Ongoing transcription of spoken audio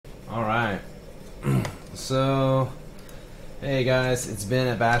Alright. So, hey guys, it's Ben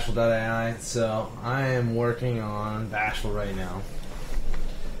at Bashful.ai. So, I am working on Bashful right now.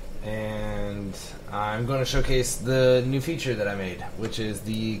 And I'm going to showcase the new feature that I made, which is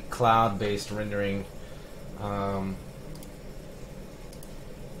the cloud-based rendering.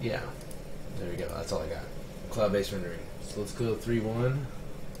 Yeah, there we go. That's all I got. Cloud-based rendering. So let's go 3.1.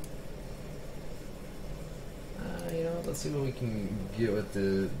 You know, let's see what we can get with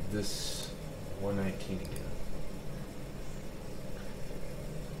this 119 again.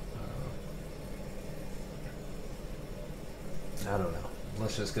 I don't know.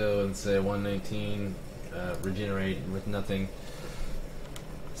 Let's just go and say 119, regenerate with nothing.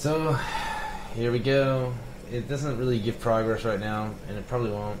 So here we go. It doesn't really give progress right now, and it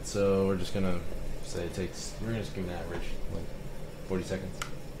probably won't. So we're just gonna say it takes. We're gonna just give an average, like 40 seconds.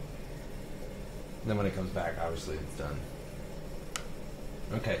 Then when it comes back, obviously it's done.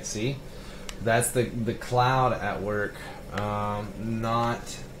 Okay, see, that's the cloud at work, not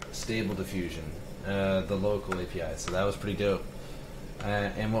stable diffusion, the local API. So that was pretty dope.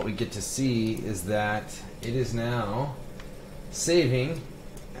 And what we get to see is that it is now saving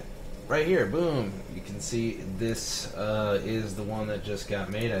right here. Boom! You can see this is the one that just got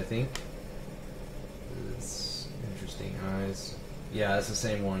made. I think it's interesting. Eyes. Yeah, it's the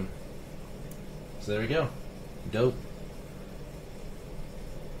same one. So there we go. Dope.